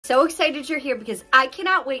so excited you're here because I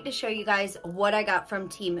cannot wait to show you guys what I got from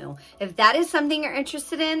Temu. If that is something you're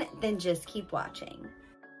interested in, then just keep watching.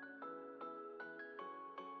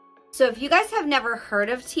 So if you guys have never heard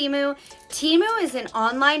of Temu, Temu is an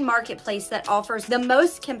online marketplace that offers the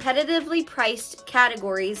most competitively priced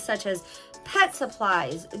categories such as pet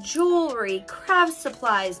supplies, jewelry, craft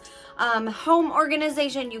supplies, home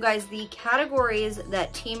organization. You guys, the categories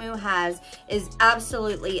that Temu has is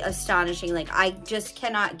absolutely astonishing. Like, I just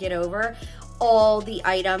cannot get over all the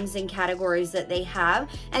items and categories that they have,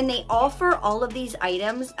 and they offer all of these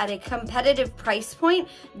items at a competitive price point.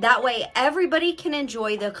 That way everybody can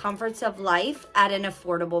enjoy the comforts of life at an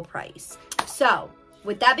affordable price. So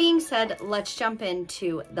with that being said, let's jump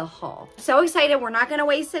into the haul. So excited, we're not gonna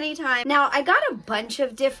waste any time. Now, I got a bunch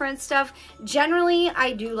of different stuff. Generally,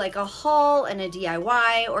 I do like a haul and a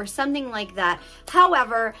DIY or something like that.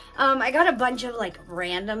 However, I got a bunch of like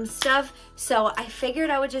random stuff, so I figured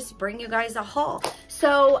I would just bring you guys a haul.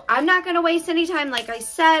 So I'm not gonna waste any time. Like I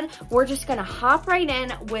said, we're just gonna hop right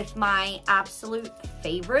in with my absolute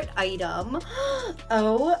favorite item.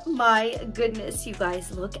 Oh my goodness, you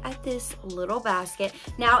guys, look at this little basket.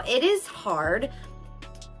 Now, it is hard.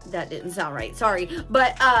 That didn't sound right, sorry.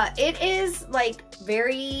 But it is like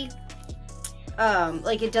very,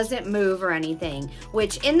 like it doesn't move or anything,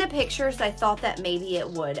 which in the pictures I thought that maybe it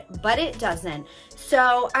would, but it doesn't.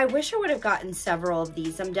 So I wish I would have gotten several of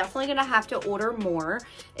these. I'm definitely gonna have to order more.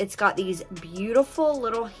 It's got these beautiful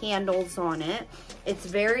little handles on it. It's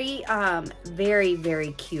very,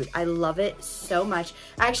 very cute. I love it so much.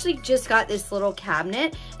 I actually just got this little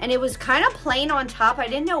cabinet and it was kind of plain on top. I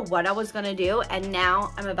didn't know what I was gonna do, and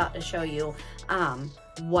now I'm about to show you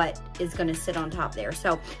what is gonna sit on top there.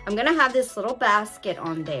 So I'm gonna have this little basket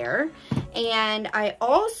on there, and I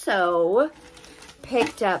also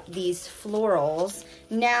picked up these florals.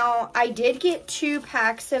 Now, I did get 2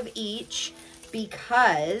 packs of each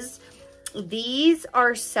because these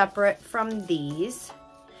are separate from these,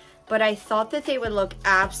 but I thought that they would look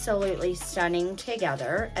absolutely stunning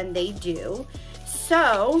together, and they do.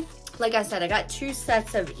 So, like I said, I got 2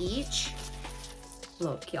 sets of each.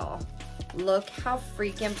 Look, y'all. Look how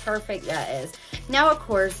freaking perfect that is. Now, of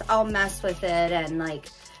course, I'll mess with it and like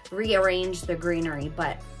rearrange the greenery,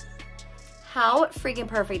 but how freaking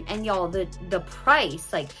perfect. And y'all, the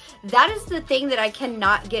price, like, that is the thing that I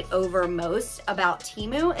cannot get over most about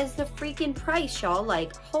Temu is the freaking price, y'all.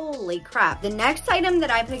 Like, holy crap. The next item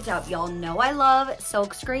that I picked up, y'all know I love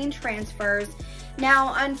silkscreen transfers.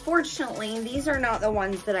 Now, unfortunately, these are not the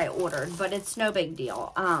ones that I ordered, but it's no big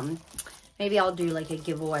deal. Maybe I'll do like a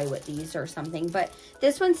giveaway with these or something. But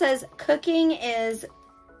this one says, cooking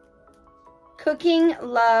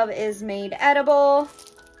love is made edible.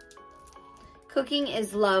 Cooking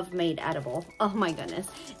is love made edible. Oh my goodness.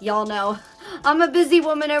 Y'all know I'm a busy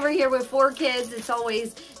woman over here with 4 kids. It's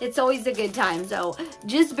always a good time. So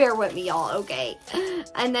just bear with me, y'all, okay?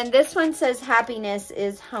 And then this one says happiness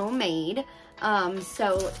is homemade.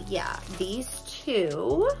 So yeah, these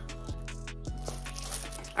 2.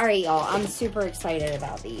 All right, y'all, I'm super excited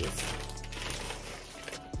about these.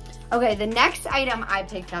 Okay, the next item I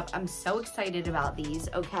picked up, I'm so excited about these,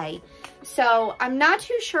 okay? So, I'm not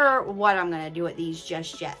too sure what I'm going to do with these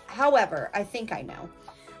just yet. However, I think I know.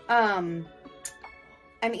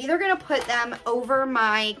 I'm either going to put them over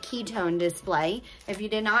my ketone display. If you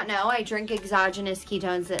did not know, I drink exogenous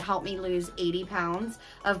ketones that help me lose 80 pounds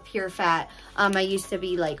of pure fat. I used to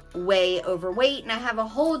be like way overweight, and I have a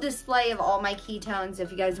whole display of all my ketones.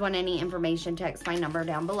 If you guys want any information, text my number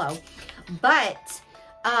down below. But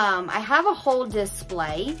I have a whole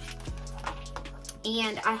display,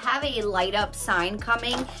 and I have a light up sign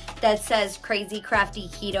coming that says Crazy Crafty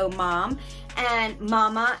Keto Mom and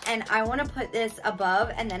Mama, and I want to put this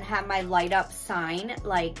above and then have my light up sign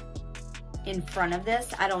like in front of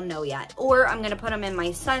this. I don't know yet. Or I'm going to put them in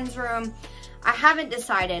my son's room. I haven't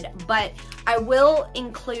decided, but I will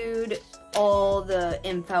include all the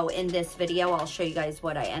info in this video. I'll show you guys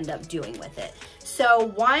what I end up doing with it. So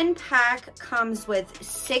 1 pack comes with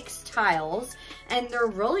 6 tiles, and they're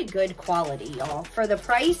really good quality, y'all. For the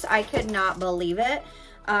price, I could not believe it.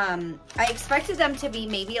 I expected them to be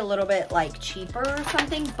maybe a little bit like cheaper or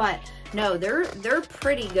something, but no, they're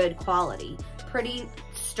pretty good quality, pretty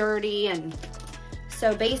sturdy. And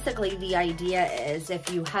so basically the idea is,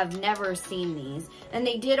 if you have never seen these, and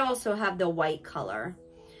they did also have the white color.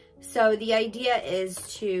 So the idea is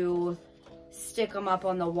to stick them up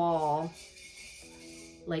on the wall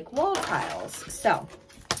like wall tiles. So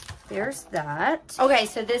there's that. Okay,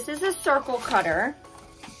 so this is a circle cutter.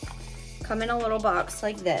 Come in a little box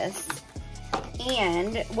like this.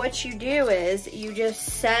 And what you do is you just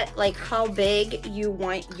set like how big you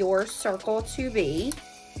want your circle to be.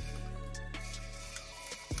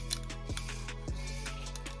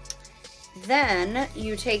 Then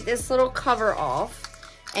you take this little cover off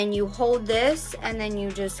and you hold this and then you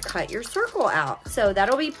just cut your circle out. So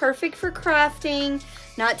that'll be perfect for crafting.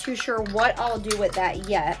 Not too sure what I'll do with that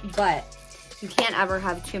yet, but you can't ever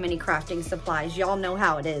have too many crafting supplies. Y'all know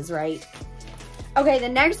how it is, right? Okay, the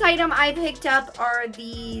next item I picked up are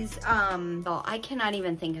these, oh, I cannot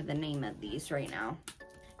even think of the name of these right now.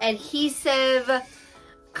 Adhesive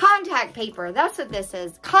contact paper. That's what this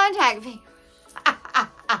is. Contact paper.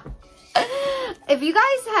 If you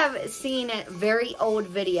guys have seen a very old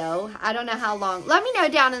video, I don't know how long, let me know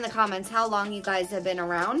down in the comments how long you guys have been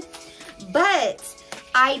around. But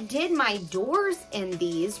I did my doors in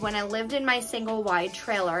these when I lived in my single wide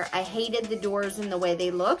trailer. I hated the doors and the way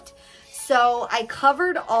they looked. So I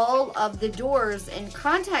covered all of the doors in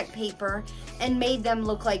contact paper and made them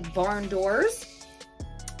look like barn doors.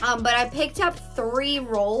 But I picked up 3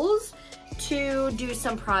 rolls to do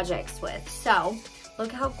some projects with. So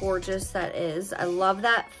look how gorgeous that is. I love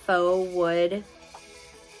that faux wood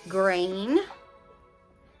grain.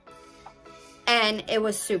 And it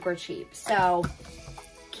was super cheap. So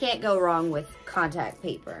can't go wrong with contact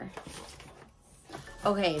paper.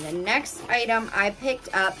 Okay, the next item I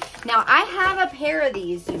picked up. Now, I have a pair of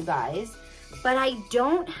these, you guys, but I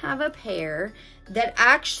don't have a pair that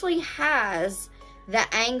actually has the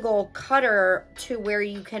angle cutter to where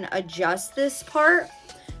you can adjust this part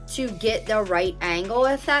to get the right angle,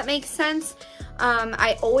 if that makes sense.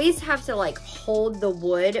 I always have to like hold the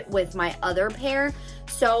wood with my other pair,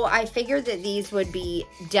 so I figured that these would be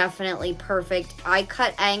definitely perfect. I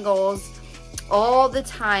cut angles all the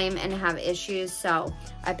time and have issues, so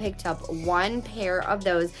I picked up 1 pair of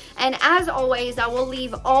those. And as always, I will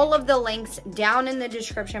leave all of the links down in the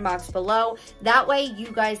description box below. That way you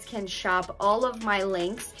guys can shop all of my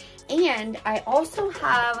links. And I also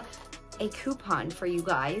have a coupon for you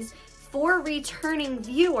guys for returning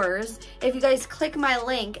viewers if you guys click my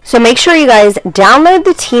link. So make sure you guys download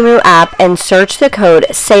the Temu app and search the code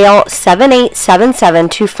SALE7877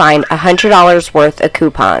 to find $100 worth of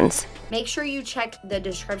coupons. Make sure you check the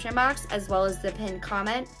description box as well as the pinned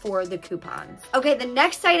comment for the coupons. Okay, the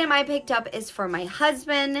next item I picked up is for my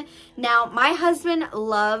husband. Now, my husband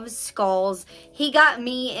loves skulls. He got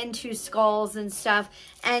me into skulls and stuff,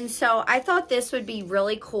 and so I thought this would be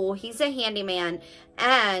really cool. He's a handyman,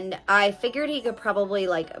 and I figured he could probably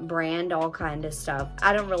like brand all kind of stuff.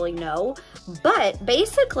 I don't really know, but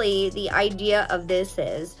basically the idea of this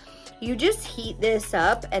is you just heat this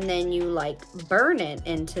up and then you like burn it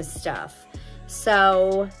into stuff.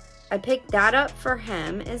 So I picked that up for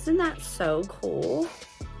him. Isn't that so cool?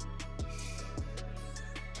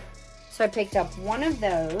 So I picked up 1 of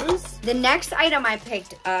those. The next item I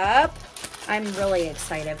picked up, I'm really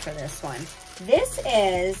excited for this one. This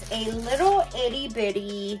is a little itty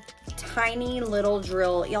bitty tiny little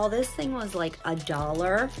drill. Y'all, this thing was like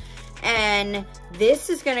 $1. And this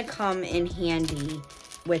is gonna come in handy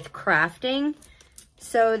with crafting.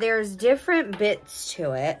 So there's different bits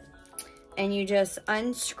to it, and you just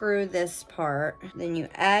unscrew this part, then you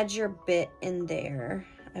add your bit in there,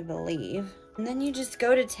 I believe, and then you just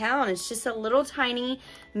go to town. It's just a little tiny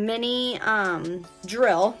mini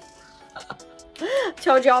drill.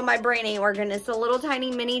 Told y'all my brain ain't working. It's a little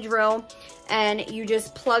tiny mini drill, and you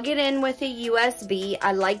just plug it in with a USB.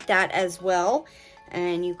 I like that as well.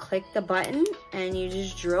 And you click the button and you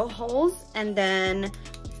just drill holes and then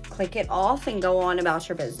click it off and go on about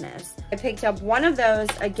your business. I picked up 1 of those.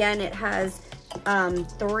 Again, it has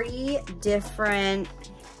 3 different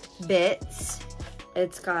bits.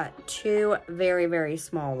 It's got 2 very, very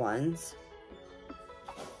small ones.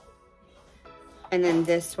 And then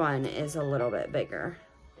this one is a little bit bigger.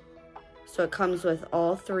 So it comes with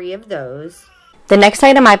all 3 of those. The next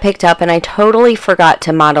item I picked up, and I totally forgot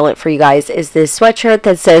to model it for you guys, is this sweatshirt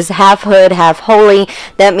that says half hood, half holy.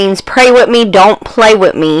 That means pray with me, don't play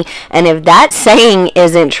with me. And if that saying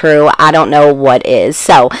isn't true, I don't know what is.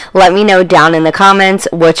 So let me know down in the comments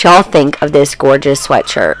what y'all think of this gorgeous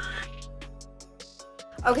sweatshirt.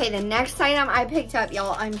 Okay, the next item I picked up,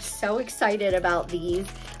 y'all, I'm so excited about these.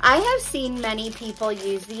 I have seen many people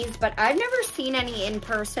use these, but I've never seen any in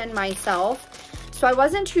person myself. So I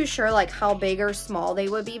wasn't too sure like how big or small they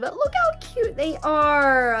would be, but look how cute they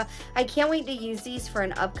are. I can't wait to use these for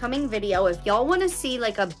an upcoming video. If y'all want to see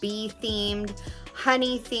like a bee themed,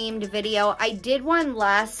 honey themed video, I did one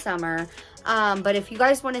last summer. But if you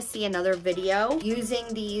guys want to see another video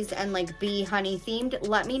using these and like bee honey themed,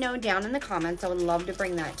 let me know down in the comments. I would love to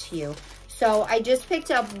bring that to you. So I just picked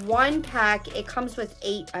up one pack. It comes with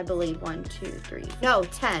 8, I believe. 1, 2, 3. No,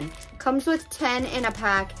 10. Comes with 10 in a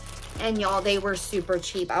pack. And y'all, they were super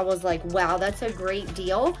cheap. I was like, wow, that's a great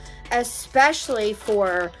deal, especially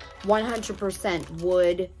for 100%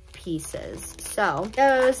 wood pieces. So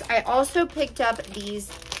those, I also picked up these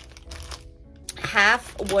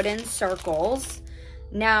half wooden circles.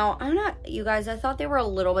 Now, you guys, I thought they were a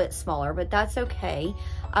little bit smaller, but that's okay.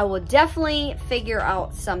 I will definitely figure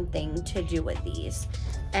out something to do with these.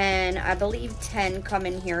 And I believe 10 come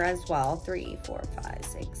in here as well. 3, 4, 5,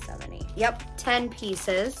 6, 7, 8. Yep, 10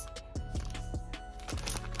 pieces.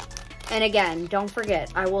 And again, don't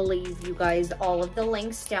forget, I will leave you guys all of the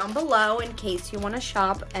links down below in case you want to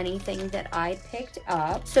shop anything that I picked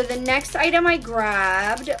up. So the next item I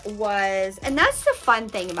grabbed was, and that's the fun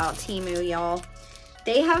thing about Temu, y'all.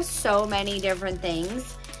 They have so many different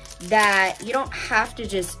things that you don't have to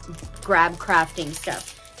just grab crafting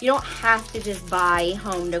stuff. You don't have to just buy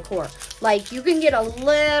home decor. Like, you can get a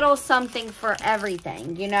little something for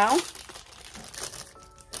everything, you know?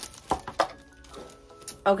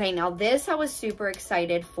 Okay, now this I was super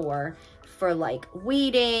excited for like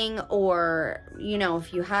weeding, or, you know,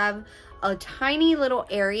 if you have a tiny little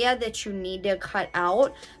area that you need to cut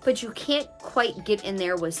out, but you can't quite get in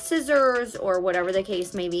there with scissors or whatever the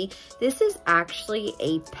case may be. This is actually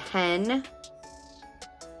a pen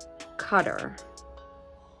cutter.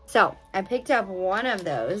 So I picked up one of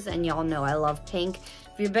those, and y'all know I love pink.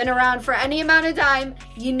 If you've been around for any amount of time,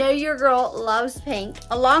 you know your girl loves pink.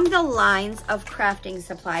 Along the lines of crafting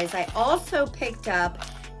supplies, I also picked up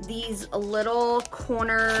these little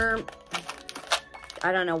corner,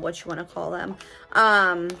 I don't know what you want to call them,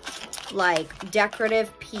 like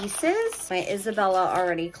decorative pieces. My Isabella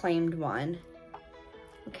already claimed one.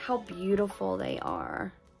 Look how beautiful they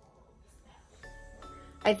are.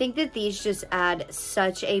 I think that these just add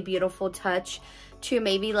such a beautiful touch to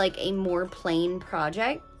maybe like a more plain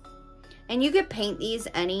project. And you could paint these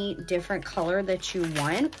any different color that you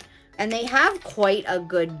want. And they have quite a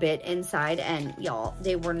good bit inside. And y'all,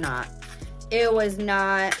 it was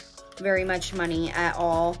not very much money at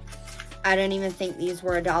all. I don't even think these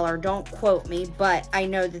were $1. Don't quote me, but I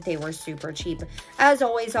know that they were super cheap. As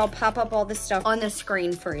always, I'll pop up all the stuff on the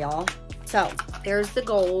screen for y'all. So there's the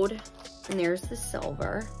gold. And there's the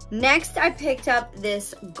silver. Next, I picked up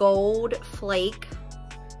this gold flake,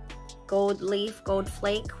 gold leaf, gold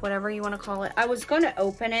flake, whatever you want to call it. I was going to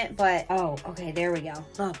open it, but, oh, okay, there we go.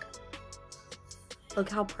 Look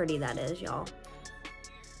how pretty that is, y'all.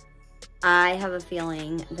 I have a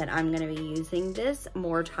feeling that I'm going to be using this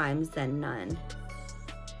more times than none.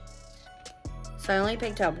 So I only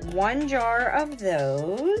picked up one jar of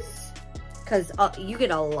those, because you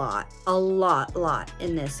get a lot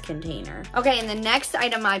in this container. Okay, and the next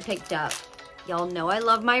item I picked up, y'all know I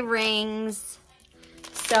love my rings.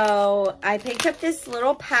 So I picked up this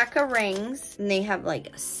little pack of rings, and they have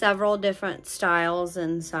like several different styles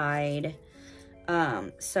inside.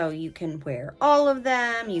 So you can wear all of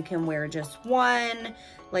them, you can wear just one.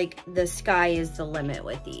 Like, the sky is the limit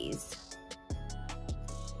with these.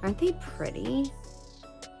 Aren't they pretty?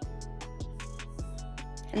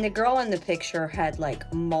 And the girl in the picture had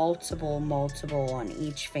like multiple on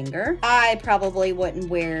each finger. I probably wouldn't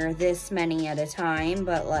wear this many at a time,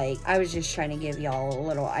 but like, I was just trying to give y'all a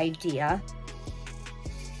little idea.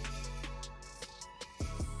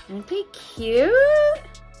 Aren't they cute?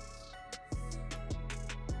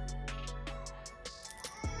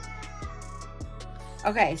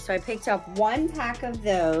 Okay, so I picked up one pack of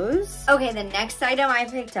those. Okay, the next item I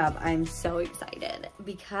picked up, I'm so excited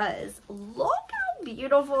because look how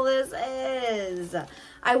beautiful this is.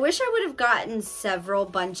 I wish I would have gotten several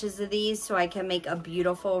bunches of these so I can make a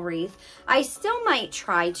beautiful wreath. I still might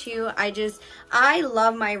try to. I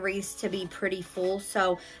love my wreaths to be pretty full,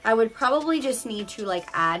 so I would probably just need to like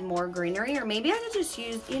add more greenery, or maybe I could just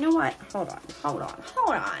use, you know what? Hold on.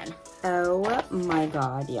 Oh my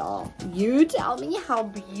God, y'all. You tell me how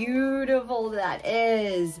beautiful that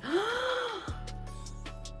is.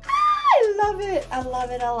 I love it. I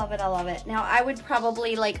love it. Now, I would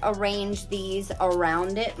probably like arrange these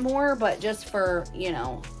around it more, but just for, you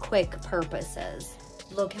know, quick purposes.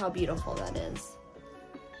 Look how beautiful that is.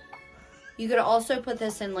 You could also put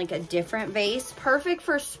this in like a different vase. Perfect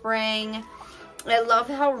for spring. I love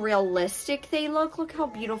how realistic they look. Look how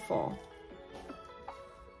beautiful.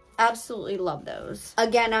 Absolutely love those.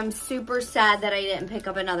 Again, I'm super sad that I didn't pick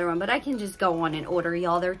up another one, but I can just go on and order,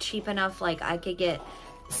 y'all. They're cheap enough. Like, I could get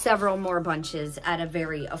several more bunches at a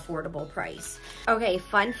very affordable price. Okay,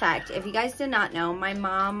 fun fact, if you guys did not know, my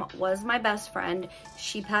mom was my best friend.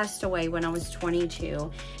 She passed away when I was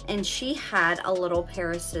 22, and she had a little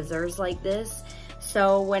pair of scissors like this.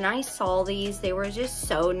 So when I saw these, they were just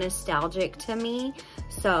so nostalgic to me.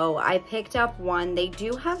 So I picked up one. They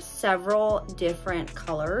do have several different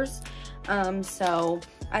colors. So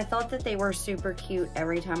I thought that they were super cute.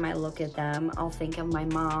 Every time I look at them, I'll think of my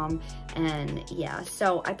mom. And yeah,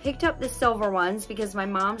 so I picked up the silver ones because my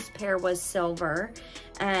mom's pair was silver.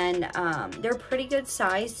 And they're pretty good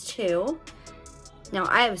size too. Now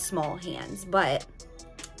I have small hands, but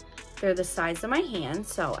they're the size of my hand,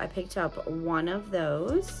 so I picked up one of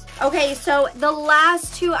those. Okay, so the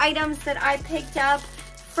last two items that I picked up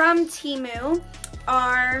from Temu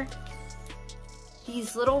are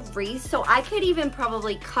these little wreaths. So I could even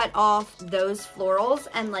probably cut off those florals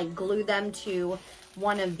and like glue them to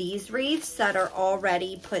one of these wreaths that are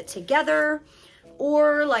already put together.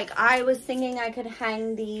 Or like I was thinking I could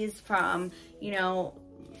hang these from, you know,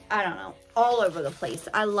 I don't know, all over the place.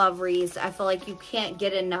 I love wreaths. I feel like you can't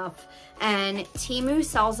get enough. And Temu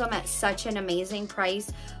sells them at such an amazing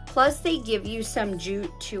price. Plus they give you some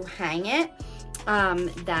jute to hang it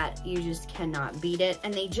that you just cannot beat it.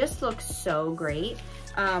 And they just look so great.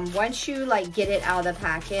 Once you like get it out of the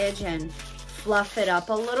package and fluff it up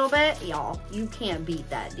a little bit, y'all, you can't beat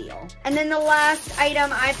that deal. And then the last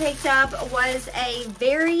item I picked up was a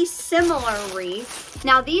very similar wreath.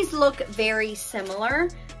 Now these look very similar.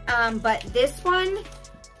 But this one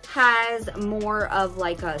has more of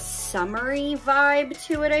like a summery vibe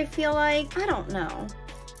to it, I feel like. I don't know.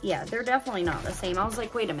 Yeah, they're definitely not the same. I was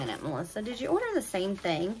like, wait a minute, Melissa, did you order the same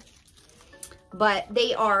thing? But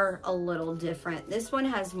they are a little different. This one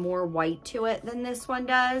has more white to it than this one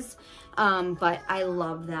does. But I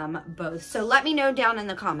love them both. So let me know down in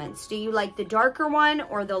the comments. Do you like the darker one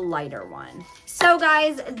or the lighter one? So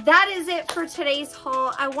guys, that is it for today's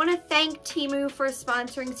haul. I want to thank Temu for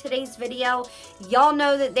sponsoring today's video. Y'all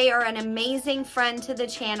know that they are an amazing friend to the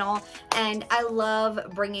channel. And I love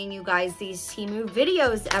bringing you guys these Temu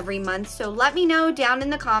videos every month. So let me know down in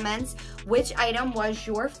the comments which item was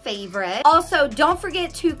your favorite. Also, don't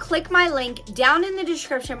forget to click my link down in the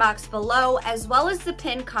description box below, as well as the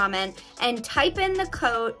pinned comment, and type in the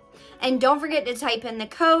code. And don't forget to type in the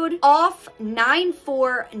code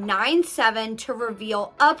OFF9497 to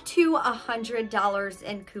reveal up to $100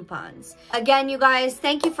 in coupons. Again, you guys,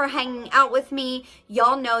 thank you for hanging out with me.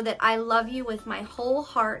 Y'all know that I love you with my whole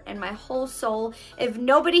heart and my whole soul. If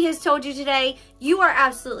nobody has told you today, you are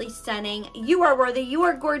absolutely stunning. You are worthy. You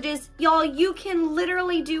are gorgeous. Y'all, you can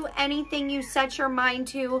literally do anything you set your mind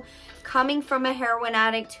to. Coming from a heroin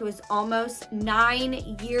addict who is almost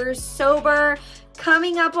 9 years sober,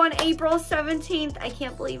 coming up on April 17th. I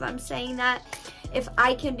can't believe I'm saying that. If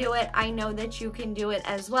I can do it, I know that you can do it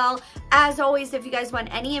as well. As always, if you guys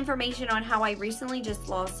want any information on how I recently just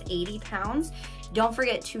lost 80 pounds, don't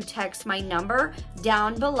forget to text my number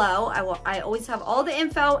down below. I always have all the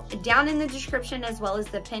info down in the description, as well as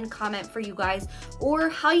the pinned comment for you guys, or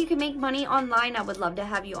how you can make money online. I would love to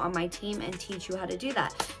have you on my team and teach you how to do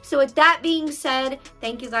that. So with that being said,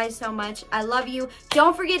 thank you guys so much. I love you.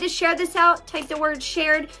 Don't forget to share this out. Type the word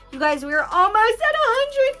shared. You guys, we are almost at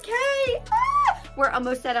 100K. We're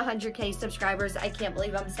almost at 100K subscribers. I can't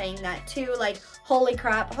believe I'm saying that too. Like, holy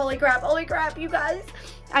crap, holy crap, holy crap, you guys.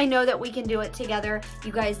 I know that we can do it together.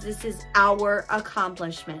 You guys, this is our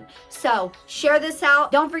accomplishment. So share this out.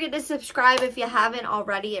 Don't forget to subscribe if you haven't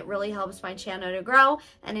already. It really helps my channel to grow.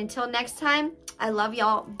 And until next time, I love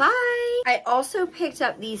y'all. Bye. I also picked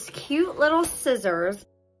up these cute little scissors.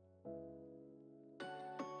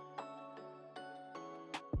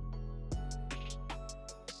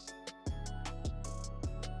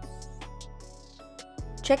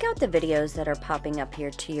 Check out the videos that are popping up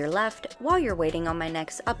here to your left while you're waiting on my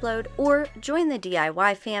next upload, or join the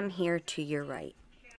DIY fam here to your right.